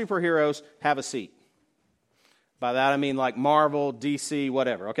 5 superheroes, have a seat. By that I mean like Marvel, DC,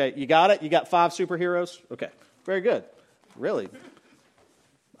 whatever, okay? You got it? You got 5 superheroes? Okay, very good. Really?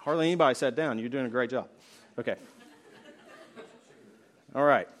 Hardly anybody sat down. You're doing a great job. Okay. All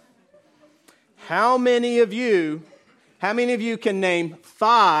right. How many of you can name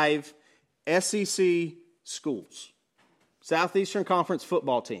 5 SEC schools? Southeastern Conference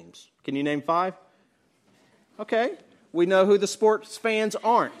football teams. Can you name 5? Okay. We know who the sports fans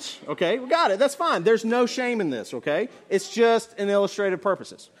aren't. Okay. We got it. That's fine. There's no shame in this. Okay. It's just in illustrative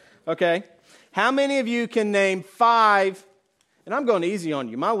purposes. Okay. How many of you can name 5? And I'm going easy on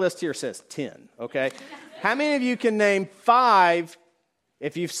you. My list here says 10. Okay. How many of you can name 5?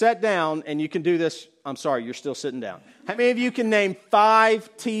 If you've sat down and you can do this, I'm sorry, you're still sitting down. How many of you can name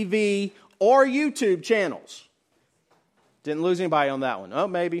 5 TV or YouTube channels? Didn't lose anybody on that one. Oh,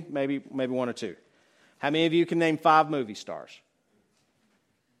 maybe 1 or 2. How many of you can name 5 movie stars?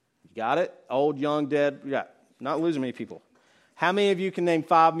 You got it? Old, young, dead. Yeah, not losing many people. How many of you can name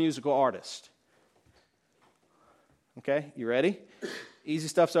 5 musical artists? Okay, you ready? Easy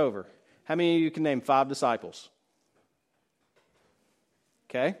stuff's over. How many of you can name 5 disciples?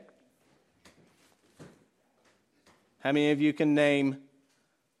 Okay. How many of you can name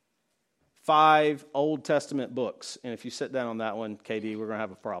 5 Old Testament books? And if you sit down on that one, KD, we're going to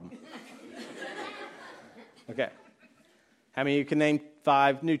have a problem. Okay. How many of you can name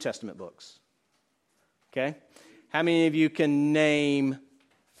 5 New Testament books? Okay. How many of you can name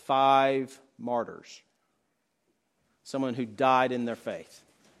 5 martyrs? Someone who died in their faith.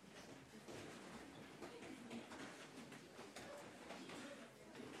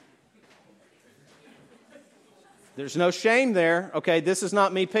 There's no shame there, okay? This is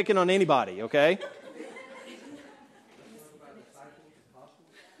not me picking on anybody, okay?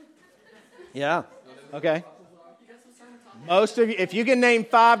 Yeah, okay. Most of you, if you can name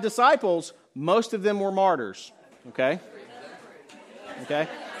 5 disciples, most of them were martyrs, okay? Okay,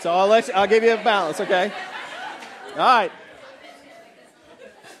 so I'll give you a balance, okay? All right.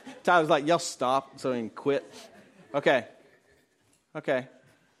 Tyler's like, y'all stop so he can quit. Okay.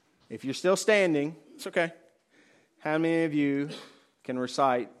 If you're still standing, it's okay. How many of you can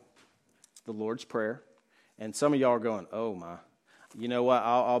recite the Lord's Prayer And some of y'all are going, oh my. You know what?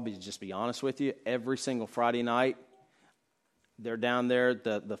 I'll just be honest with you. Every single Friday night, they're down there.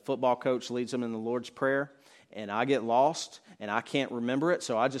 The football coach leads them in the Lord's Prayer. And I get lost, and I can't remember it,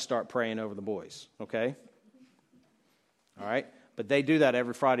 so I just start praying over the boys, okay? All right? But they do that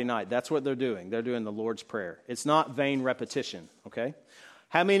every Friday night. That's what they're doing. They're doing the Lord's Prayer. It's not vain repetition, okay?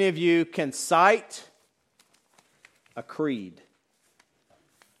 How many of you can cite a creed,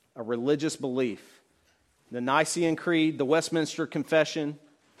 a religious belief? The Nicene Creed, the Westminster Confession.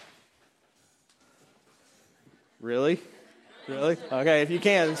 Really? Really? Okay, if you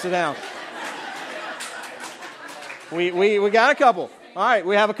can, sit down. We got a couple. All right,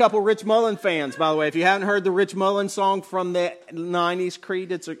 we have a couple Rich Mullin fans, by the way. If you haven't heard the Rich Mullin song from the 90s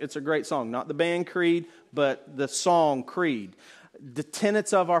Creed, it's a great song. Not the band Creed, but the song Creed. The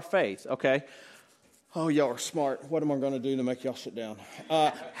tenets of our faith, okay? Oh, y'all are smart. What am I going to do to make y'all sit down?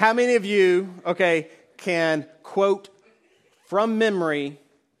 How many of you, okay, can quote from memory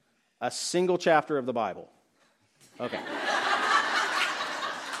a single chapter of the Bible? Okay.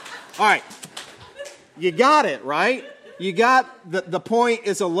 All right. You got it, right? You got the point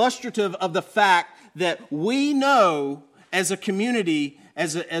is illustrative of the fact that we know as a community,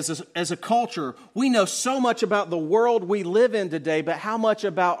 as a culture, we know so much about the world we live in today, but how much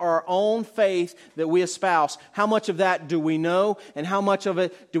about our own faith that we espouse, how much of that do we know, and how much of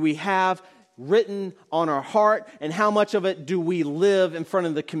it do we have written on our heart, and how much of it do we live in front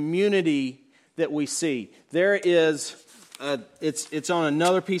of the community that we see? There is, it's on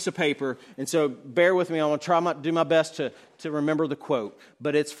another piece of paper, and so bear with me. I'm going to do my best to remember the quote.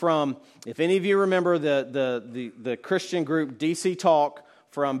 But it's from, if any of you remember the Christian group DC Talk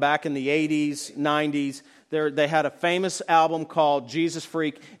from back in the 80s, 90s, they had a famous album called Jesus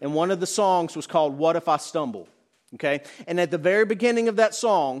Freak, and one of the songs was called What If I Stumble? Okay, and at the very beginning of that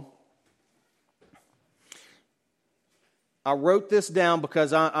song, I wrote this down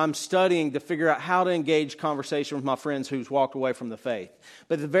because I'm studying to figure out how to engage conversation with my friends who's walked away from the faith.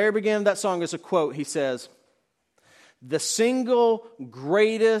 But at the very beginning of that song is a quote. He says, "The single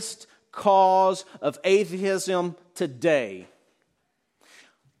greatest cause of atheism today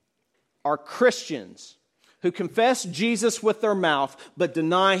are Christians who confess Jesus with their mouth but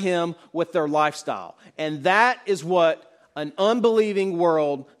deny Him with their lifestyle." And that is what an unbelieving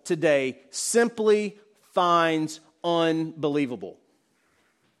world today simply finds unbelievable.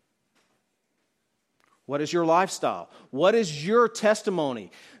 What is your lifestyle? What is your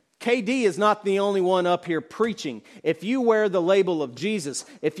testimony? KD is not the only one up here preaching. If you wear the label of Jesus,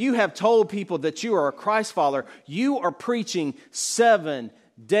 if you have told people that you are a Christ follower, you are preaching 7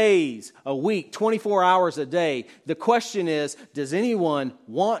 days a week, 24 hours a day. The question is, does anyone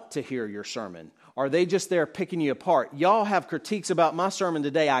want to hear your sermon? Are they just there picking you apart? Y'all have critiques about my sermon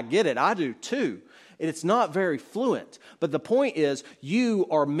today. I get it. I do too. It's not very fluent. But the point is, you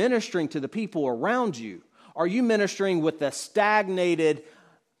are ministering to the people around you. Are you ministering with the stagnated,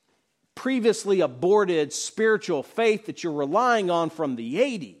 previously aborted spiritual faith that you're relying on from the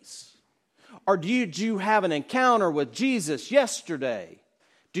 80s? Or did you have an encounter with Jesus yesterday?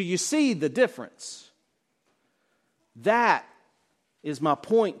 Do you see the difference? That is my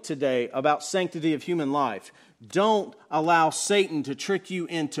point today about sanctity of human life. Don't allow Satan to trick you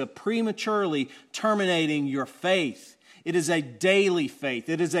into prematurely terminating your faith. It is a daily faith.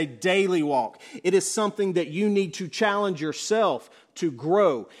 It is a daily walk. It is something that you need to challenge yourself to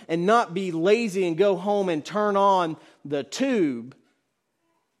grow and not be lazy and go home and turn on the tube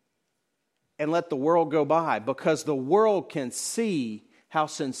and let the world go by, because the world can see how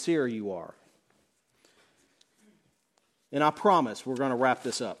sincere you are. And I promise we're going to wrap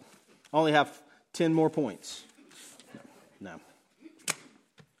this up. I only have 10 more points. No.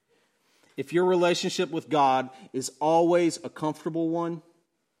 If your relationship with God is always a comfortable one,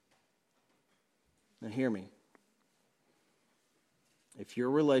 now hear me. If your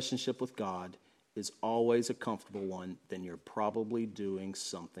relationship with God is always a comfortable one, then you're probably doing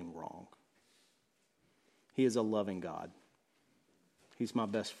something wrong. He is a loving God. He's my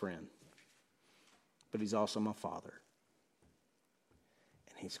best friend. But He's also my Father.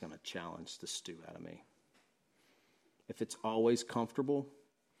 And He's going to challenge the stew out of me. If it's always comfortable,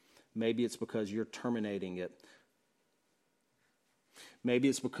 maybe it's because you're terminating it. Maybe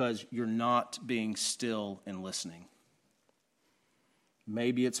it's because you're not being still and listening.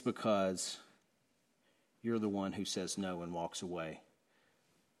 Maybe it's because you're the one who says no and walks away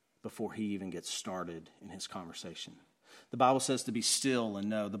before he even gets started in his conversation. The Bible says to be still and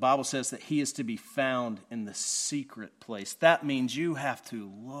know. The Bible says that He is to be found in the secret place. That means you have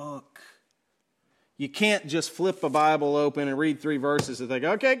to look. You can't just flip a Bible open and read 3 verses and think,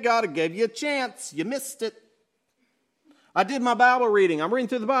 okay, God, I gave you a chance. You missed it. I did my Bible reading. I'm reading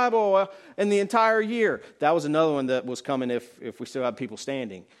through the Bible in the entire year. That was another one that was coming if we still have people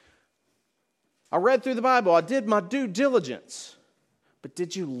standing. I read through the Bible. I did my due diligence. But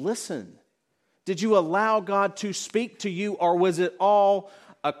did you listen? Did you allow God to speak to you, or was it all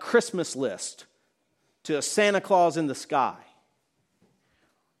a Christmas list to a Santa Claus in the sky?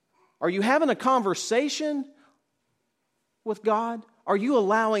 Are you having a conversation with God? Are you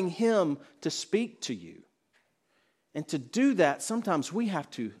allowing Him to speak to you? And to do that, sometimes we have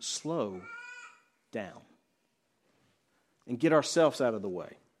to slow down and get ourselves out of the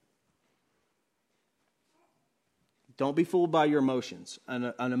way. Don't be fooled by your emotions.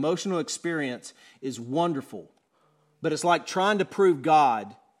 An emotional experience is wonderful, but it's like trying to prove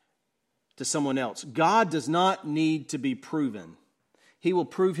God to someone else. God does not need to be proven. He will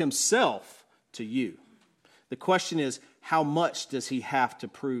prove Himself to you. The question is, how much does He have to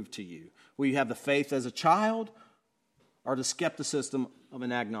prove to you? Will you have the faith as a child or the skepticism of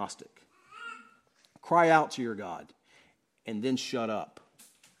an agnostic? Cry out to your God and then shut up.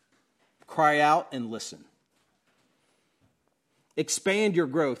 Cry out and listen. Expand your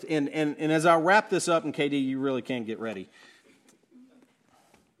growth. And as I wrap this up, and KD, you really can get ready.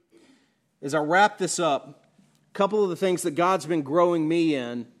 As I wrap this up, a couple of the things that God's been growing me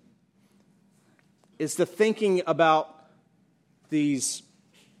in is the thinking about these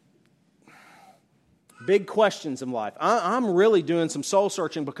big questions in life. I'm really doing some soul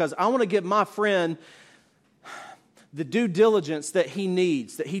searching because I want to give my friend the due diligence that he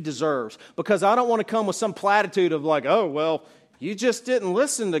needs, that he deserves. Because I don't want to come with some platitude of like, oh, well, you just didn't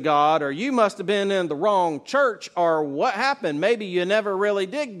listen to God, or you must have been in the wrong church, or what happened? Maybe you never really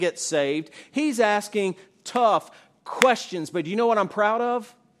did get saved. He's asking tough questions, but you know what I'm proud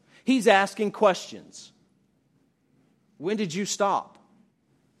of? He's asking questions. When did you stop?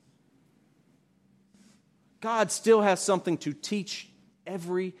 God still has something to teach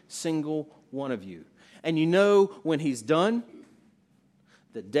every single one of you. And you know when He's done?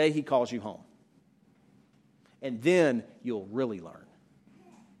 The day He calls you home. And then you'll really learn.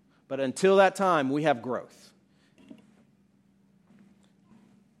 But until that time, we have growth.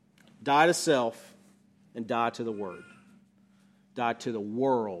 Die to self and die to the Word. Die to the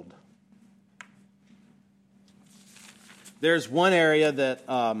world. There's one area that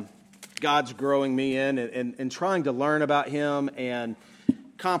God's growing me in and trying to learn about Him and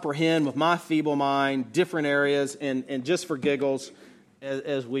comprehend with my feeble mind different areas. And just for giggles,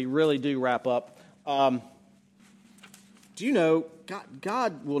 as we really do wrap up, do you know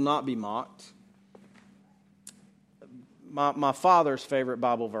God will not be mocked? My father's favorite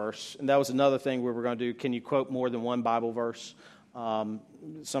Bible verse, and that was another thing we were going to do. Can you quote more than one Bible verse? Some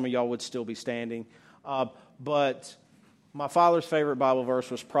of y'all would still be standing. But my father's favorite Bible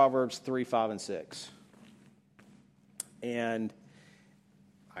verse was Proverbs 3, 5, and 6. And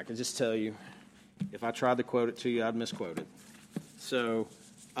I can just tell you, if I tried to quote it to you, I'd misquote it. So,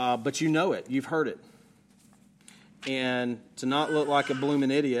 but you know it. You've heard it. And to not look like a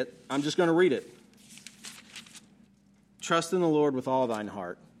blooming idiot, I'm just going to read it. Trust in the Lord with all thine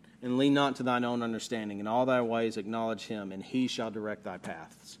heart, and lean not to thine own understanding. In all thy ways acknowledge Him, and He shall direct thy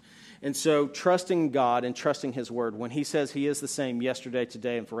paths. And so trusting God and trusting His Word, when He says He is the same yesterday,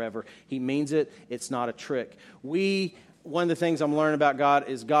 today, and forever, He means it. It's not a trick. One of the things I'm learning about God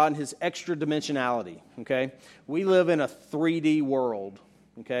is God and His extra dimensionality, okay? We live in a 3D world,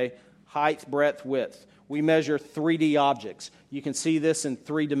 okay? Height, breadth, width. We measure 3D objects. You can see this in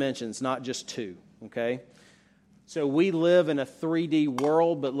 3 dimensions, not just 2, okay? So we live in a 3D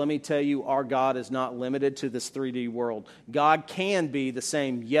world, but let me tell you, our God is not limited to this 3D world. God can be the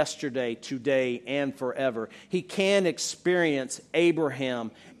same yesterday, today, and forever. He can experience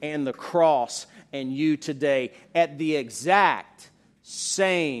Abraham and the cross and you today at the exact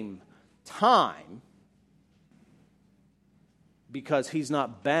same time, because He's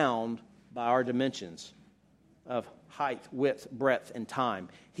not bound by our dimensions of height, width, breadth, and time.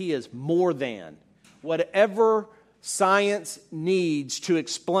 He is more than whatever science needs to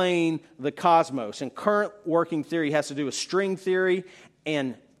explain the cosmos. And current working theory has to do with string theory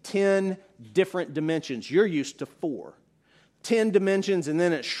and 10 different dimensions. You're used to 4. 10 dimensions, and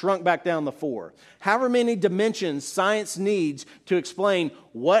then it shrunk back down to 4. However many dimensions science needs to explain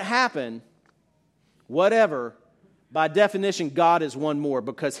what happened, whatever, by definition, God is one more,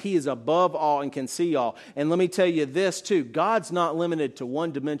 because He is above all and can see all. And let me tell you this too, God's not limited to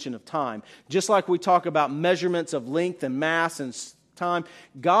one dimension of time. Just like we talk about measurements of length and mass and time,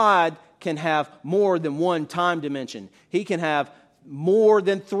 God can have more than one time dimension. He can have more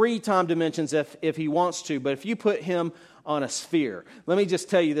than 3 time dimensions if he wants to. But if you put him on a sphere, let me just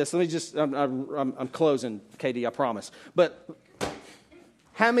tell you this. I'm closing, KD, I promise. But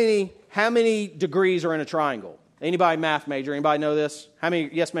how many degrees are in a triangle? Anybody math major? Anybody know this? How many?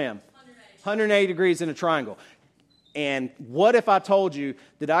 Yes, ma'am. 180 degrees in a triangle. And what if I told you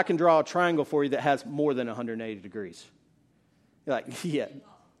that I can draw a triangle for you that has more than 180 degrees? You're like, yeah,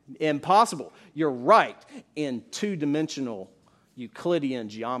 impossible. You're right in 2-dimensional Euclidean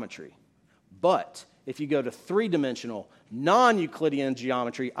geometry. But if you go to 3-dimensional non-Euclidean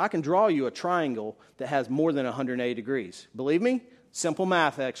geometry, I can draw you a triangle that has more than 180 degrees. Believe me? Simple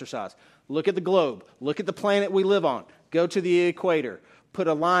math exercise. Look at the globe. Look at the planet we live on. Go to the equator. Put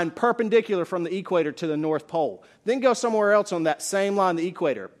a line perpendicular from the equator to the North Pole. Then go somewhere else on that same line, the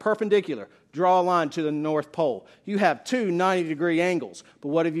equator, perpendicular. Draw a line to the North Pole. You have 2 90-degree angles. But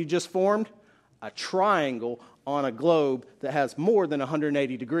what have you just formed? A triangle on a globe that has more than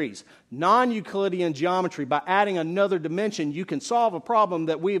 180 degrees. Non-Euclidean geometry, by adding another dimension, you can solve a problem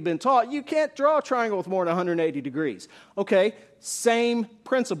that we have been taught. You can't draw a triangle with more than 180 degrees. Okay, same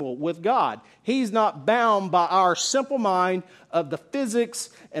principle with God. He's not bound by our simple mind of the physics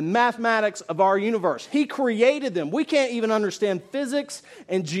and mathematics of our universe. He created them. We can't even understand physics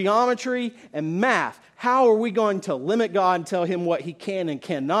and geometry and math. How are we going to limit God and tell him what he can and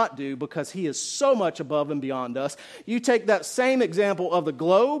cannot do, because he is so much above and beyond us? You take that same example of the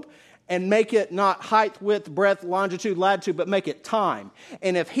globe and make it not height, width, breadth, longitude, latitude, but make it time.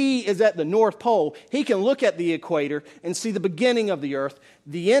 And if he is at the North Pole, he can look at the equator and see the beginning of the earth,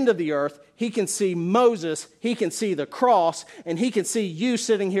 the end of the earth. He can see Moses, he can see the cross, and he can see you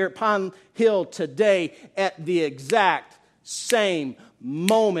sitting here at Pine Hill today at the exact same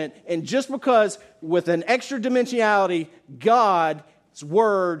moment. And just because with an extra dimensionality, God's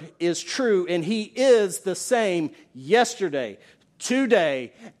word is true, and he is the same yesterday,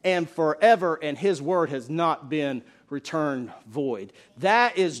 today, and forever, and his word has not been returned void.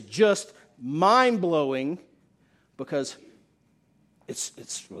 That is just mind-blowing, because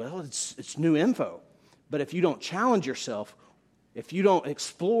it's new info. But if you don't challenge yourself, if you don't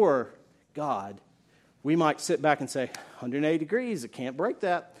explore God, we might sit back and say, 180 degrees, it can't break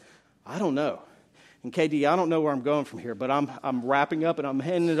that. I don't know. And KD, I don't know where I'm going from here, but I'm wrapping up and I'm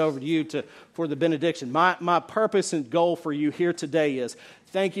handing it over to you for the benediction. My purpose and goal for you here today is,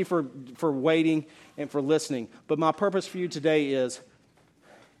 thank you for waiting and for listening, but my purpose for you today is,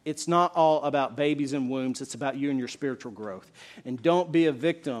 it's not all about babies and wombs, it's about you and your spiritual growth. And don't be a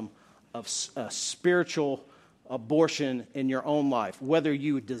victim of a spiritual abortion in your own life, whether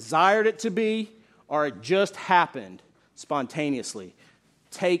you desired it to be or it just happened spontaneously.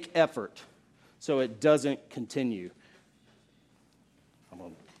 Take effort so it doesn't continue. I'm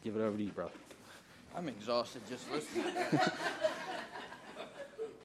going to give it over to you, brother. I'm exhausted just listening.